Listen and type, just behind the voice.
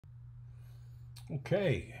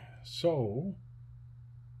Okay, so,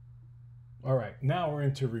 all right, now we're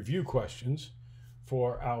into review questions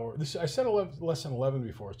for our, this, I said lesson 11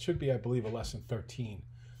 before. It should be, I believe, a lesson 13.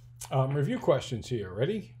 Review questions here.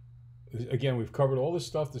 Ready? Again, we've covered all this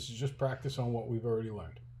stuff. This is just practice on what we've already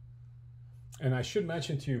learned. And I should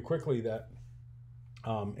mention to you quickly that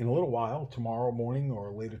in a little while, tomorrow morning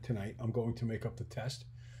or later tonight, I'm going to make up the test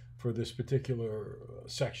for this particular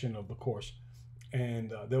section of the course.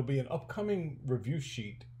 And there'll be an upcoming review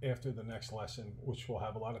sheet after the next lesson, which will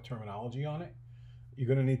have a lot of terminology on it. You're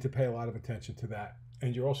going to need to pay a lot of attention to that.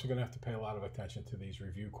 And you're also going to have to pay a lot of attention to these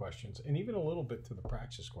review questions and even a little bit to the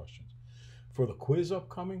practice questions for the quiz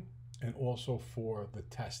upcoming and also for the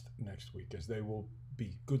test next week, as they will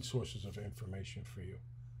be good sources of information for you.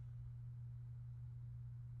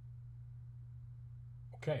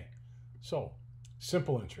 Okay, so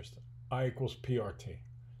simple interest, I equals PRT.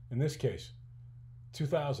 In this case,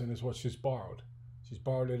 2,000 is what she's borrowed. She's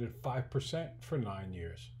borrowed it at 5% for 9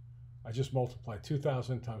 years. I just multiply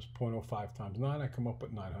 2,000 times 0.05 times 9. I come up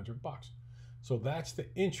with 900 bucks. So that's the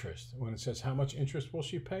interest. When it says how much interest will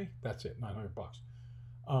she pay, that's it, 900 bucks.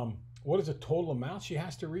 What is the total amount she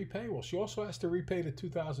has to repay? Well, she also has to repay the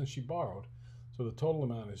 2,000 she borrowed. So the total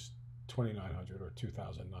amount is 2,900 or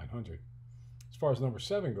 2,900. As far as number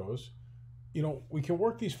 7 goes, you know, we can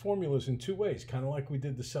work these formulas in two ways, kind of like we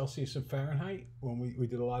did the Celsius and Fahrenheit when we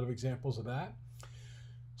did a lot of examples of that.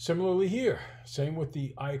 Similarly here, same with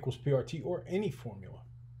the I equals PRT or any formula.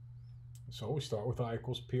 So we start with I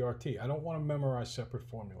equals PRT. I don't want to memorize separate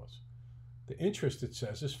formulas. The interest, it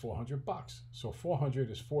says, is 400 bucks. So 400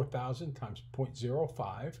 is 4,000 times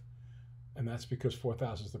 0.05, and that's because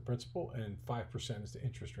 4,000 is the principal and 5% is the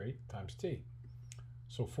interest rate times T.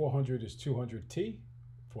 So 400 is 200T.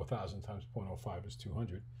 4,000 times 0.05 is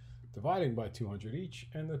 200, dividing by 200 each,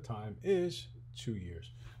 and the time is 2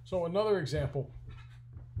 years. So another example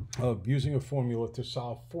of using a formula to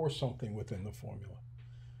solve for something within the formula.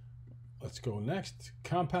 Let's go next.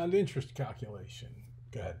 Compound interest calculation.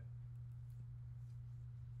 Go ahead.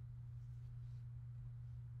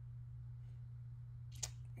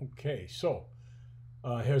 Okay, so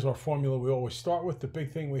here's our formula we always start with. The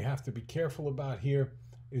big thing we have to be careful about here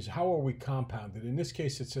is how are we compounded. In this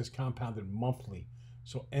case, it says compounded monthly.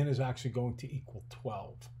 So N is actually going to equal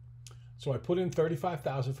 12. So I put in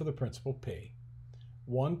 35,000 for the principal P,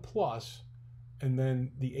 1 plus, and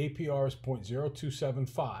then the APR is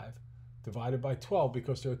 0.0275 divided by 12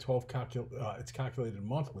 because there are 12 it's calculated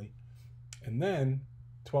monthly, and then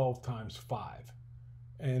 12 times 5.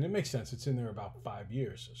 And it makes sense. It's in there about 5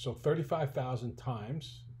 years. So 35,000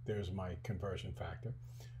 times, there's my conversion factor,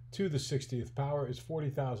 to the 60th power is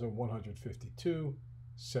 40,152.74.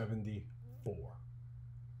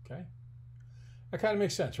 Okay? That kind of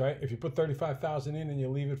makes sense, right? If you put 35,000 in and you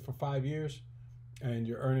leave it for 5 years and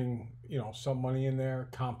you're earning, you know, some money in there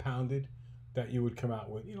compounded, that you would come out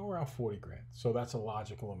with, you know, around 40 grand. So that's a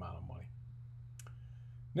logical amount of money.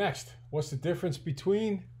 Next, what's the difference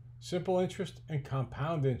between simple interest and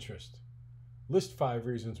compound interest? List 5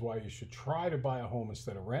 reasons why you should try to buy a home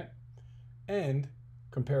instead of rent, and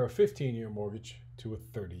compare a 15-year mortgage to a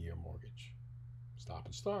 30-year mortgage. Stop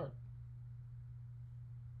and start.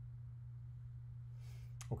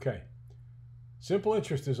 Okay. Simple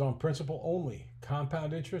interest is on principal only.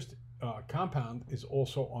 Compound interest, compound is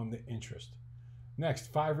also on the interest.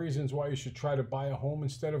 Next, 5 reasons why you should try to buy a home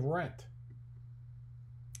instead of rent.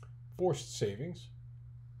 Forced savings,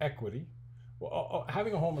 equity. Well,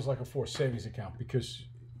 having a home is like a forced savings account because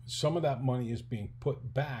some of that money is being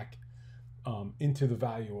put back into the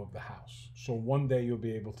value of the house. So one day you'll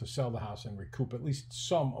be able to sell the house and recoup at least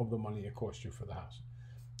some of the money it cost you for the house.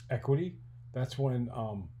 Equity, that's when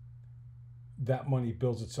that money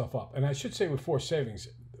builds itself up. And I should say with forced savings,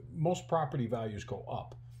 most property values go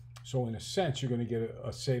up. So in a sense, you're going to get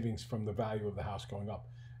a savings from the value of the house going up.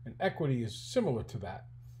 And equity is similar to that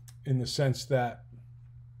in the sense that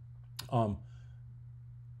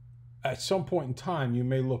at some point in time, you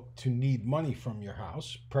may look to need money from your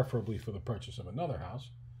house, preferably for the purchase of another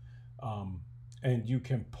house, and you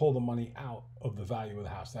can pull the money out of the value of the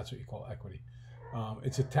house. That's what you call equity.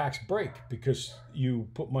 It's a tax break because you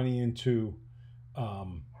put money into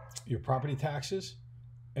your property taxes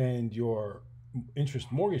and your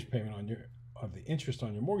mortgage payment of the interest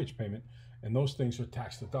on your mortgage payment, and those things are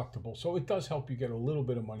tax deductible. So it does help you get a little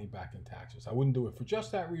bit of money back in taxes. I wouldn't do it for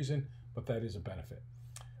just that reason, but that is a benefit.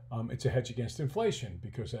 It's a hedge against inflation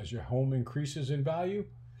because as your home increases in value,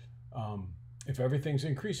 if everything's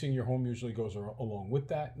increasing, your home usually goes along with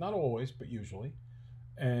that. Not always, but usually.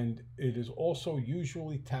 And it is also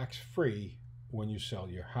usually tax-free when you sell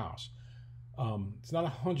your house. It's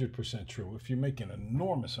not 100% true. If you make an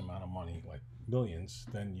enormous amount of money, like millions,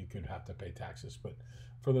 then you could have to pay taxes. But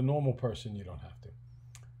for the normal person, you don't have to.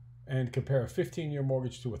 And compare a 15-year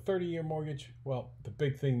mortgage to a 30-year mortgage. Well, the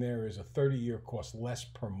big thing there is a 30-year costs less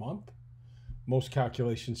per month. Most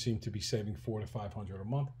calculations seem to be saving $400 to $500 a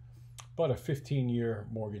month. But a 15-year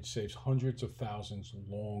mortgage saves hundreds of thousands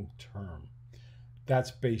long term.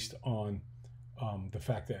 That's based on the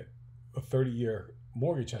fact that a 30-year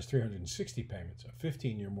mortgage has 360 payments. A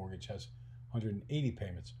 15-year mortgage has 180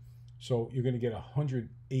 payments. So you're going to get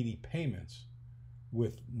 180 payments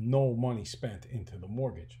with no money spent into the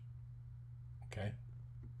mortgage. Okay?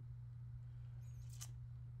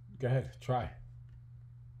 Go ahead, try.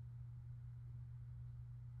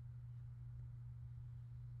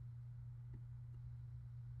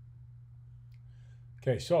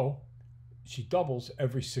 Okay, so she doubles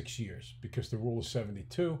every 6 years because the rule is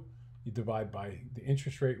 72. You divide by the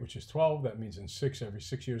interest rate, which is 12. That means every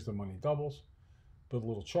 6 years, the money doubles. Build a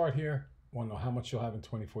little chart here. Want to know how much you'll have in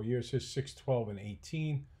 24 years. Here's 6, 12, and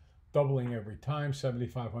 18. Doubling every time.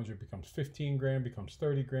 7,500 becomes 15 grand, becomes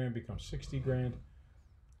 30 grand, becomes 60 grand.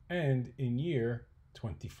 And in year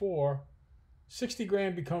 24, 60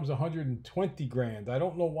 grand becomes 120 grand. I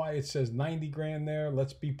don't know why it says 90 grand there.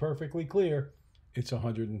 Let's be perfectly clear. It's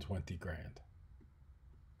 120 grand.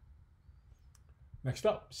 Next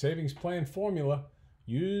up, savings plan formula.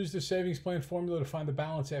 Use the savings plan formula to find the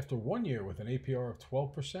balance after 1 year with an APR of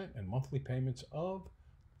 12% and monthly payments of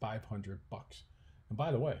 $500. And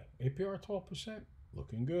by the way, APR 12%,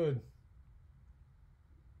 looking good.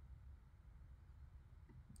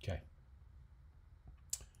 Okay.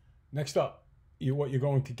 Next up, what you're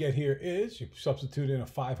going to get here is you substitute in a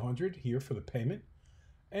 500 here for the payment.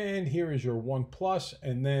 And here is your 1 plus,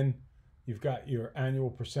 and then you've got your annual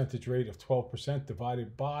percentage rate of 12%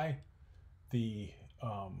 divided by the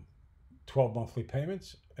 12 monthly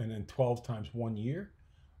payments, and then 12 times 1 year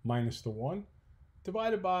minus the 1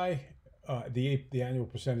 divided by the annual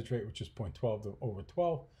percentage rate, which is 0.12 over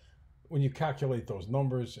 12. When you calculate those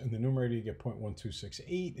numbers, in the numerator you get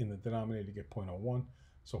 0.1268, in the denominator you get 0.01.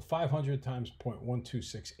 So 500 times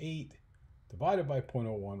 0.1268 divided by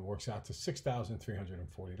 0.01 works out to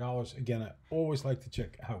 $6,340. Again, I always like to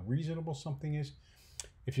check how reasonable something is.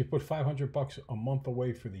 If you put $500 a month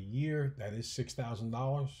away for the year, that is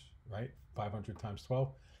 $6,000, right? 500 times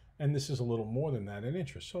 12. And this is a little more than that in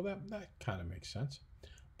interest. So that kind of makes sense.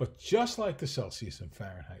 But just like the Celsius and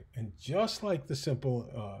Fahrenheit, and just like the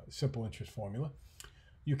simple interest formula,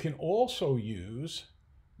 you can also use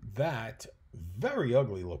that very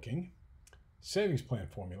ugly looking savings plan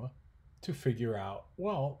formula to figure out,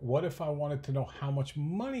 well, what if I wanted to know how much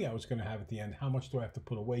money I was going to have at the end? How much do I have to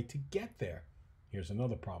put away to get there? Here's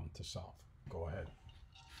another problem to solve. Go ahead.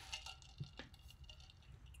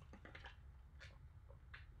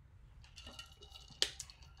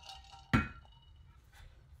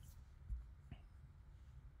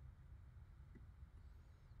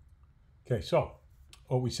 Okay, so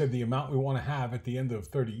we said the amount we want to have at the end of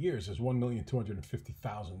 30 years is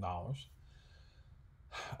 $1,250,000.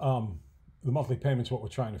 The monthly payment's what we're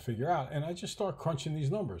trying to figure out. And I just start crunching these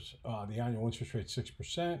numbers. The annual interest rate,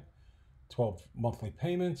 6%, 12 monthly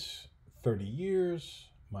payments, 30 years,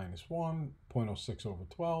 minus 1, 0.06 over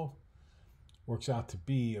 12. Works out to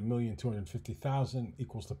be $1,250,000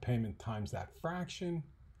 equals the payment times that fraction.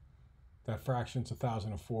 That fraction's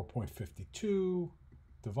 1,004.52,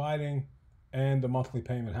 dividing, and the monthly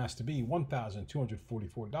payment has to be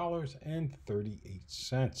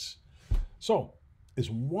 $1,244.38. So, there's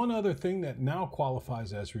one other thing that now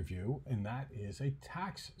qualifies as review, and that is a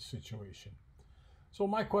tax situation. So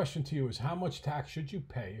my question to you is, how much tax should you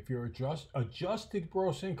pay if your adjusted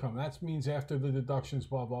gross income, that means after the deductions,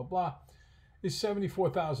 blah, blah, blah, is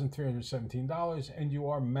 $74,317, and you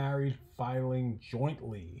are married filing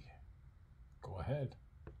jointly? Go ahead.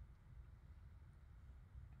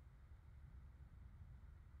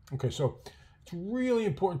 Okay, so it's really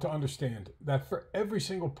important to understand that for every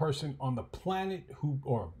single person on the planet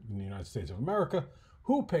or in the United States of America,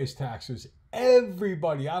 who pays taxes,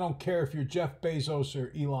 everybody, I don't care if you're Jeff Bezos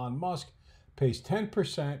or Elon Musk, pays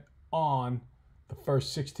 10% on the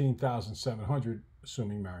first $16,700,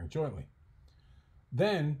 assuming marrying jointly.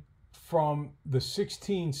 Then from the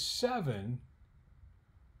 $16,700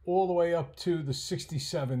 all the way up to the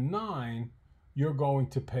 $67,900, you're going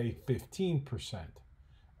to pay 15%.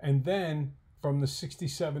 And then from the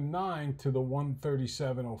 $67,900 to the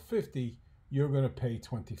 $137,050, you're going to pay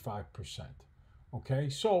 25%. Okay,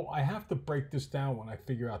 so I have to break this down when I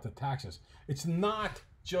figure out the taxes. It's not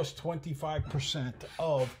just 25%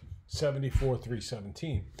 of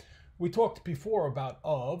 $74,317. We talked before about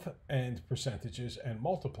of and percentages and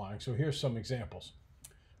multiplying. So here's some examples.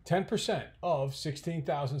 10% of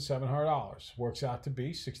 $16,700 works out to be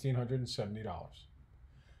 $1,670.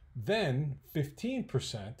 Then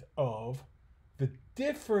 15% of the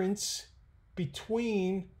difference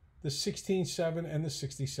between the 16.7 and the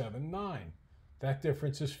 67.9. That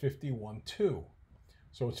difference is 51.2.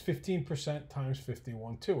 So it's 15% times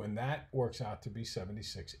 51.2, and that works out to be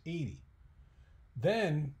 76.80.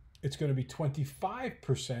 Then it's going to be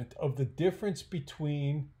 25% of the difference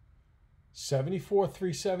between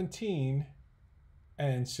 74,317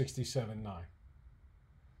 and 67.9.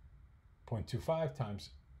 0.25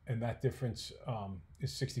 times, and that difference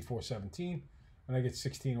is 64.17, and I get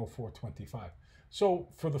 1604.25. So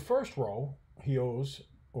for the first row, he owes,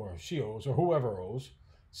 or she owes, or whoever owes,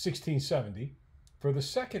 1670. For the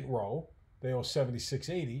second row, they owe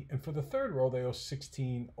 76.80, and for the third row, they owe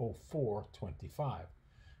 1604.25.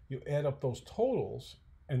 You add up those totals,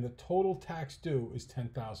 and the total tax due is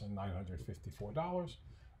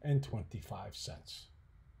 $10,954.25.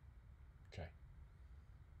 Okay.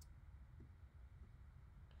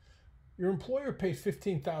 Your employer paid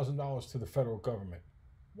 $15,000 to the federal government.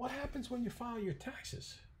 What happens when you file your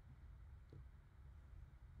taxes?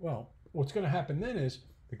 Well, what's going to happen then is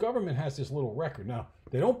the government has this little record. Now,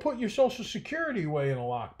 they don't put your Social Security away in a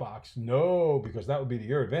lockbox. No, because that would be to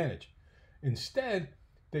your advantage. Instead,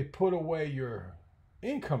 they put away your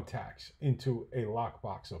income tax into a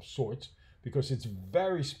lockbox of sorts because it's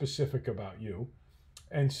very specific about you.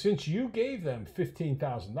 And since you gave them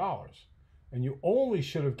 $15,000 and you only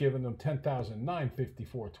should have given them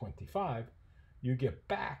 $10,954.25, you get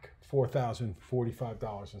back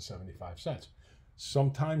 $4,045.75.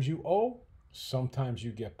 Sometimes you owe, sometimes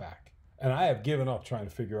you get back. And I have given up trying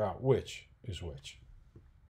to figure out which is which.